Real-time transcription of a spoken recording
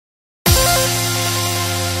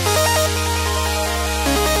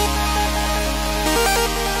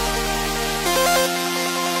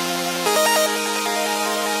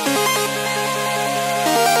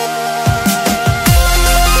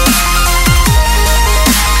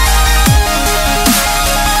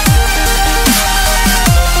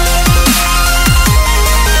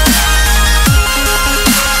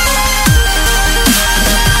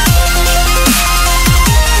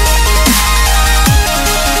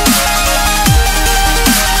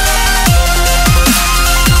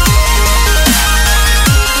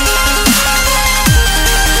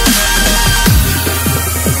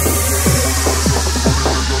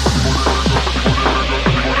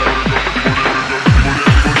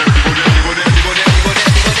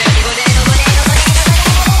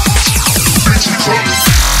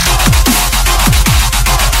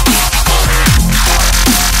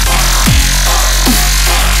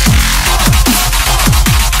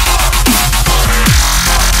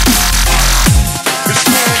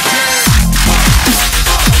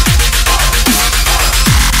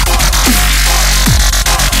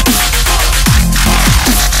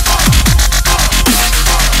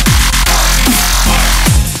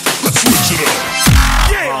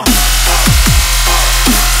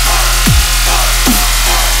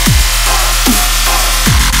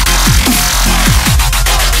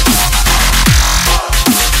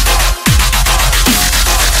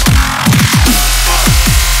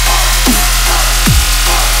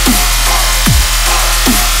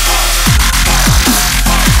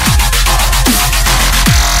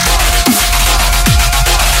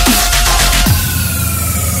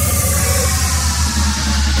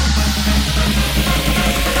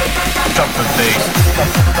Drop the bass. Drop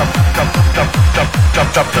the bass.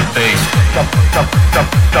 Drop the bass.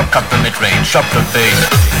 Drop, cut the mid-range. Drop the bass.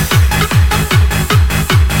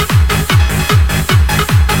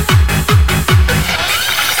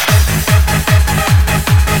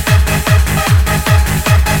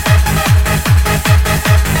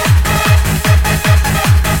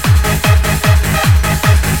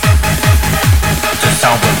 The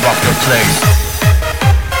sound will rock the place.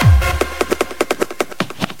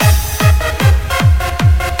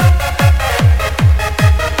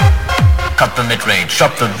 Cut the mid-range,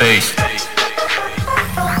 drop the bass.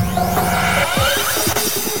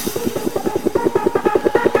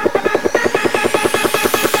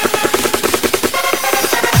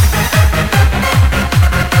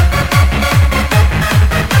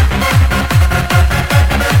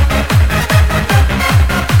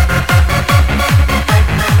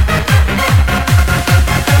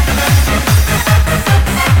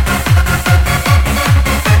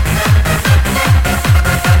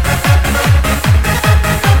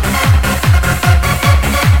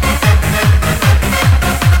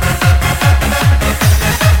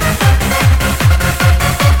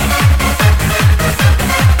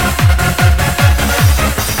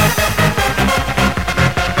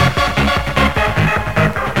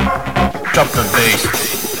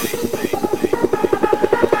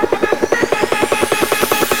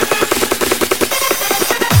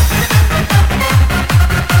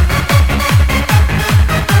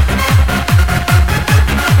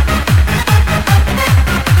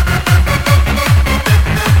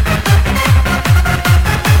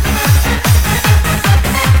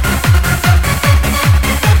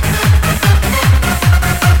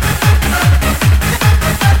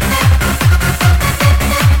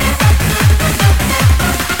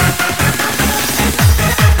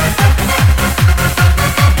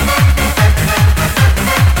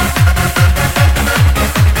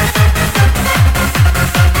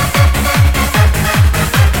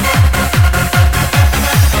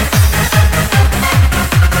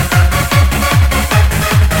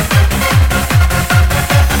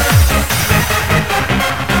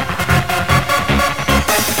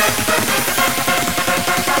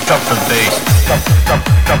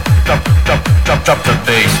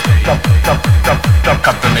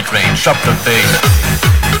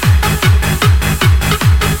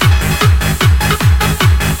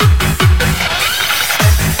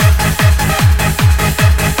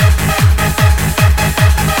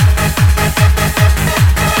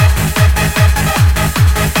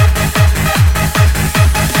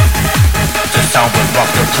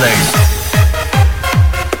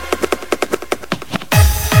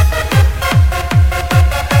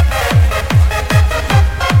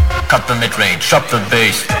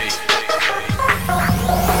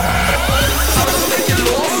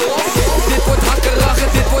 Dit wordt hakken lachen,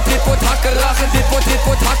 dit wordt hakken lachen, dit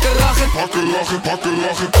wordt hakken lachen. Hakken lachen, hakken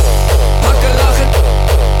lachen. Hakken lachen,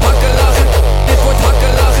 hakken lachen. Dit wordt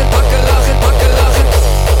hakken lachen, hakken lachen, hakken lachen.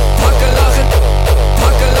 Hakken lachen,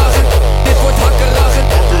 hakken lachen. Dit wordt hakken lachen.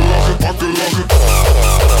 Hakken lachen, hakken lachen.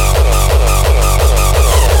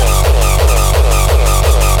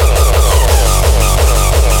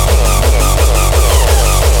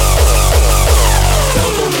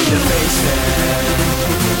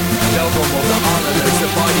 Welkom op de allerleukste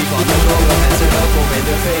party van de dorp. Mensen, welkom in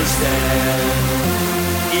de feesten.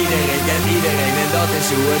 Iedereen kent iedereen en dat is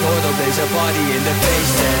hoe het hoort op deze party in de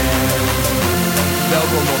feesten.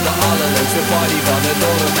 Welkom op de allerleukste party van het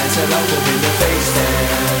dorp. Mensen, welkom in de feesten.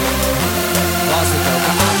 Was het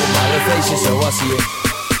elke avond maar een feestje zoals hier.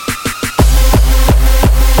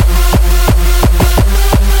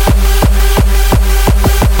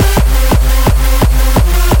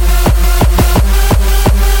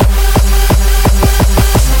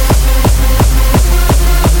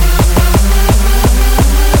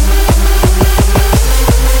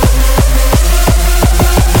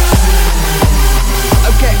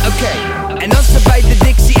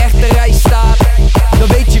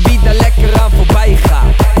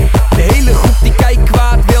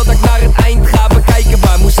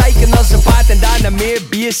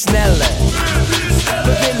 Sneller.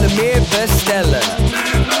 We willen meer bestellen.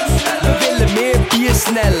 We willen meer bier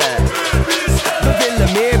sneller. We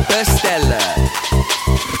willen meer bestellen.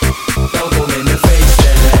 Welkom in de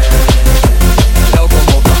feesten. Welkom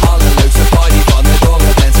op de allerleukste party van het dorp.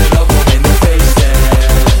 Mensen, welkom in de feesten.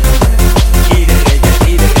 Iedereen kent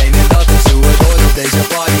iedereen en dat is hoe het hoort op deze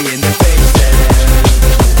party in de feesten.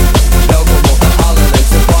 Welkom op de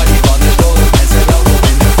allerleukste party van het dorp. Mensen, welkom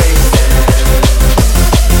in de feesten.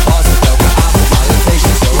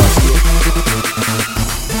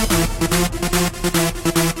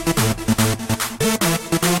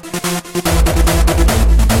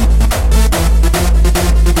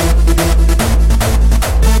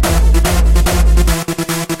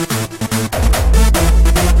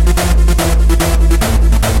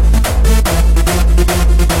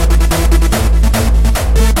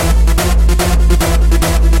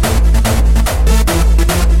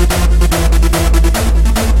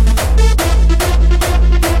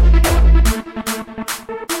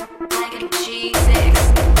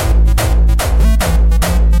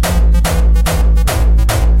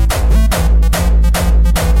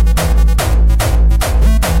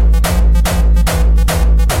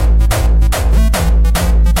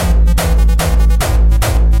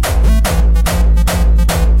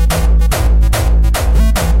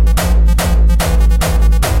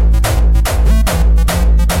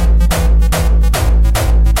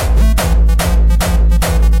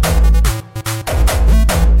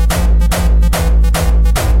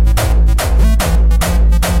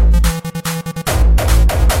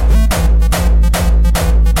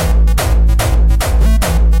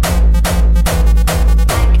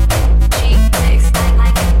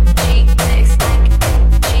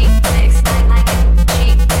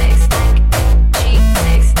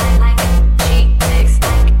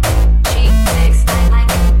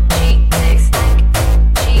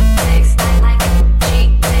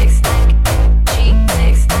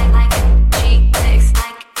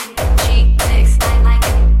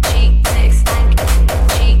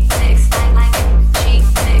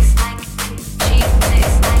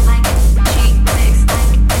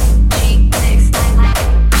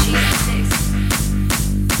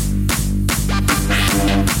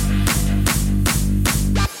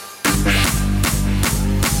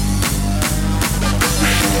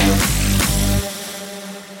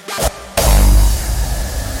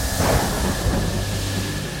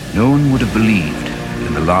 No one would have believed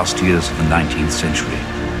in the last years of the 19th century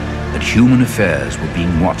that human affairs were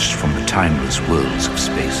being watched from the timeless worlds of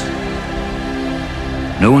space.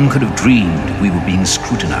 No one could have dreamed we were being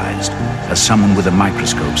scrutinized as someone with a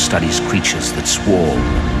microscope studies creatures that swarm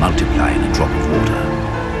and multiply in a drop of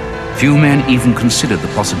water. Few men even considered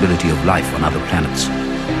the possibility of life on other planets.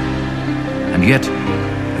 And yet,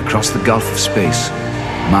 across the gulf of space,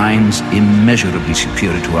 minds immeasurably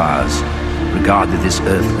superior to ours regarded this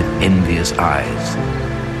earth with envious eyes.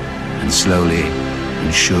 And slowly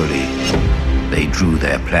and surely, they drew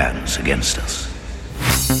their plans against us.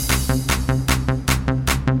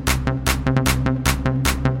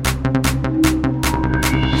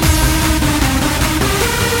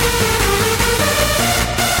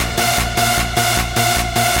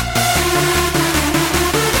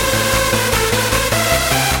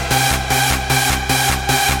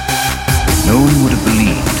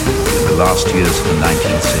 Last years of the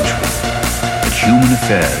 19th century, that human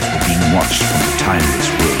affairs were being watched from the timeless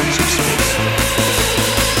worlds of space.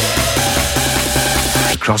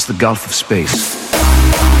 Across the gulf of space,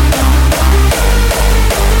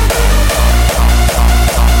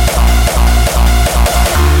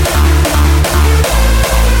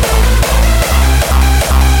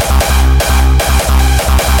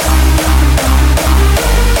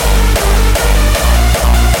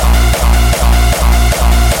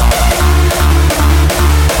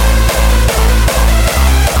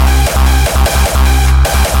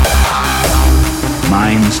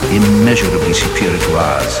 immeasurably superior to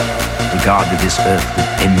ours, regarded this earth with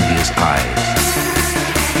envious eyes.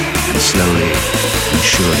 And slowly and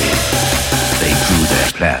surely, they drew their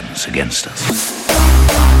plans against us.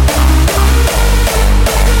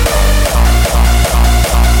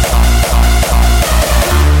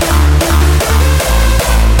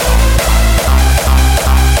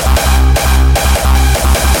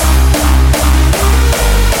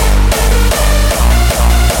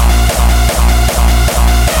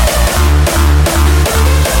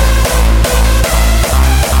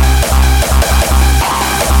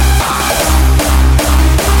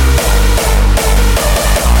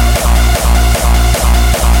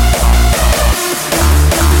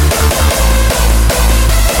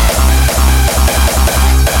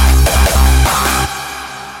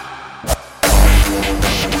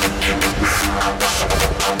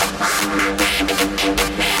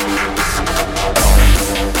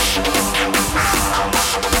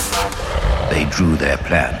 Drew their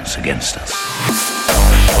plans against us.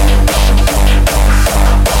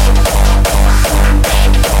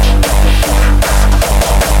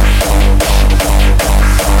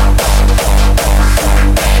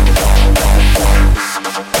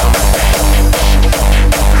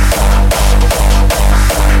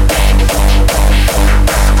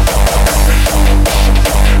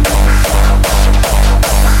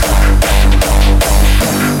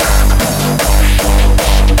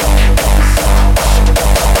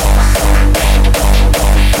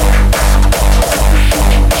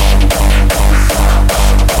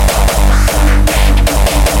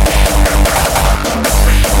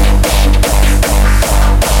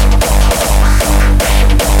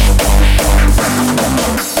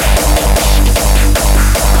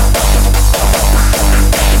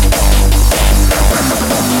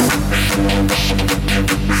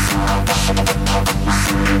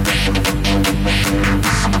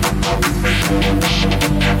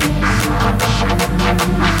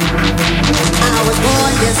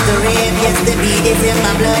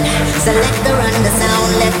 Selector and the sound,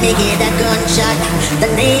 let me hear that gunshot. The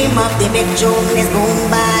name of the big tune is boom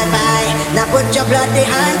bye bye. Now put your bloody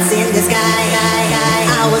hands in the sky.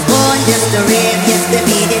 I was born just to rave, yes the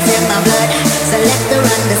beat is in my blood. Selector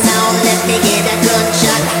and the sound, let me hear that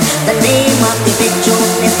gunshot. The name of the big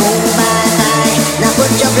tune is boom bye bye. Now put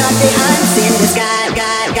your bloody hands in the sky,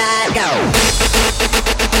 go.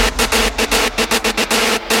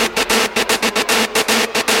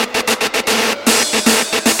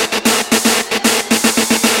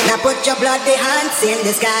 Put your bloody hands in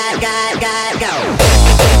the sky, go.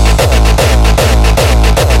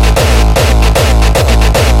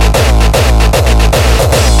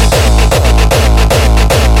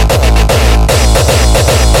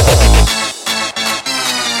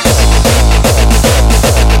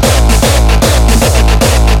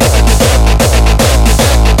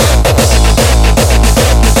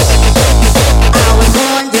 I was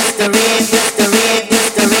born just to rave, just to rave,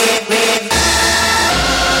 just to rave, rave.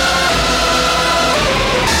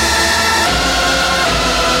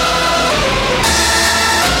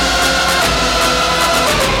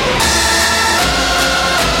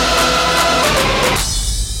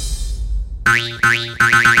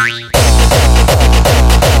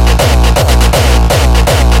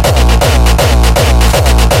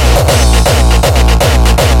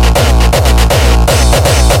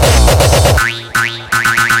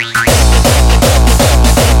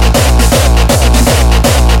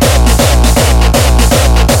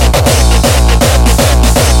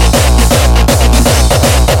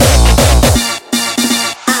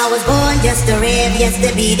 Yes,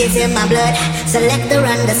 the beat is in my blood. Selector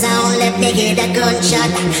run the sound, let me hear that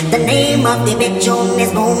gunshot. The name of the big tune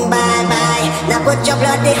is boom bye bye. Now put your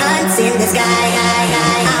bloody hands in the sky.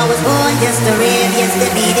 I was born just to rave. Yes,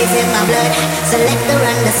 the beat is in my blood. Selector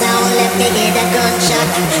run the sound, let me hear that gunshot.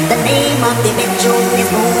 The name of the big tune is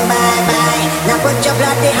boom bye bye. Now put your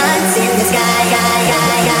bloody hands in the sky.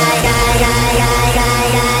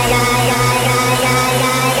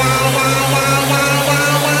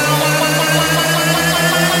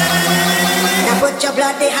 Put your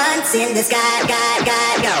bloody hands in the sky, go.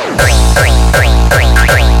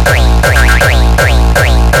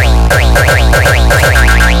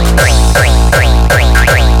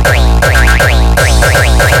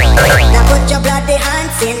 Now put your bloody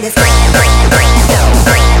hands in the sky.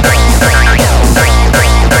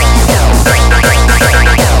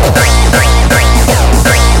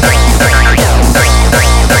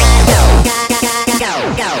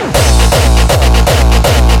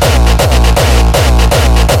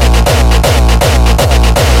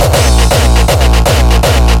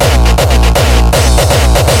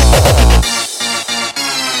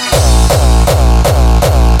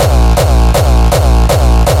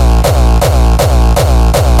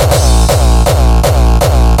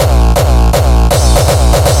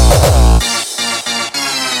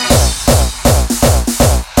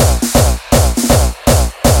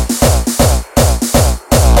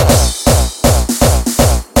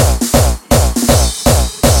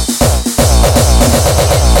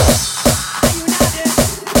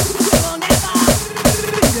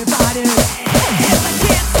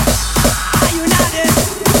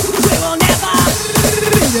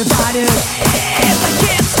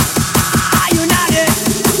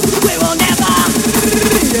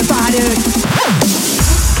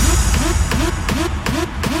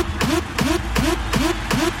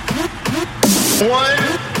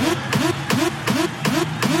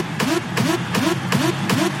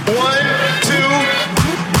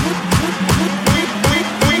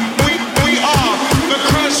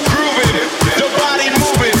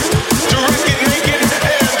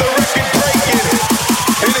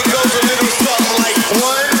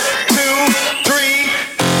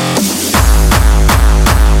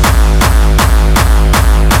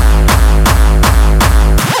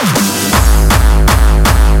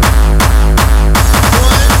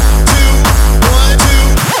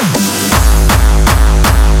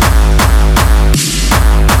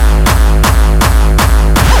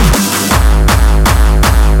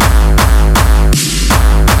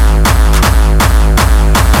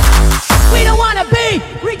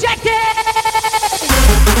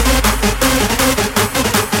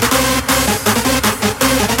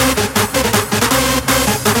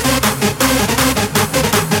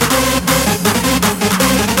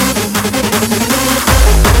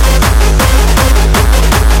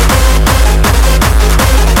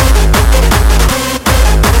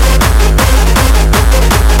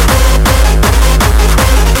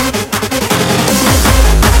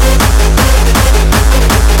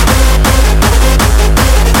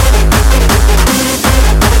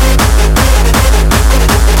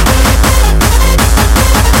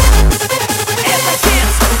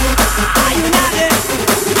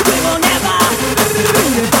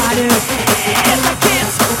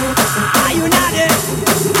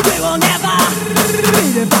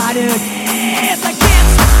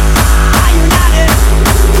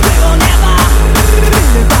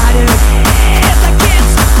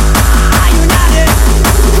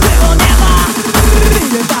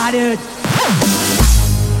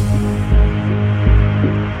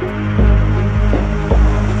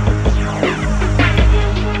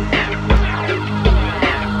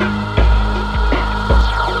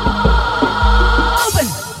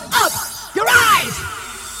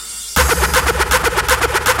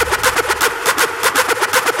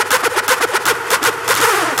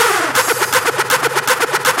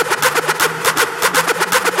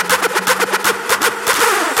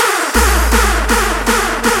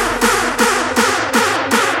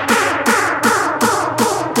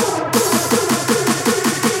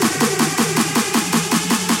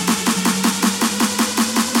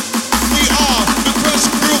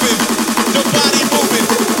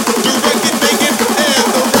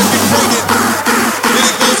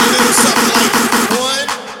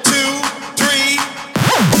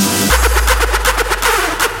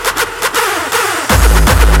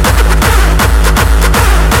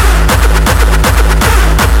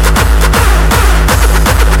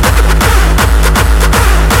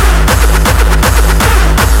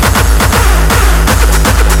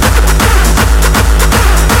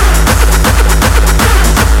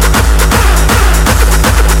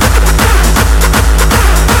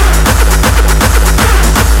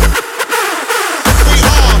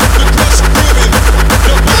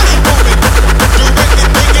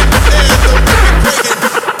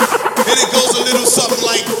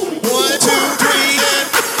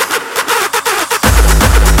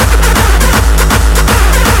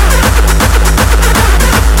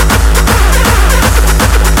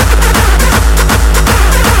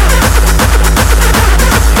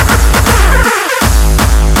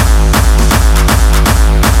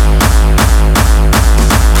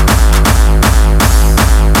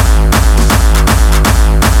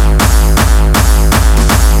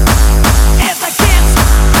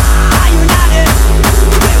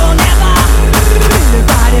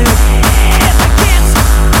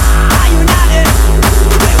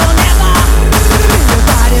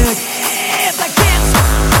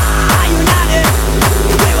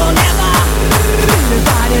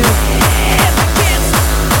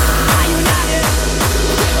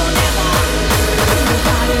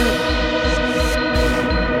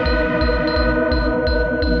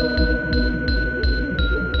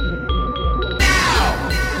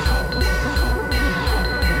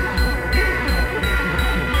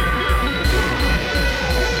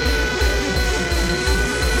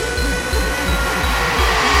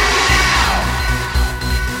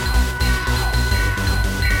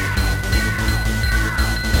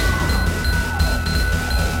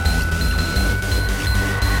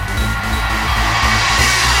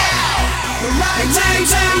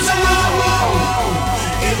 maintain the moon.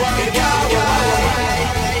 It won't go away.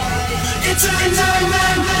 It's a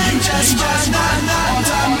man, you just run on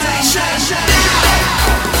damnation.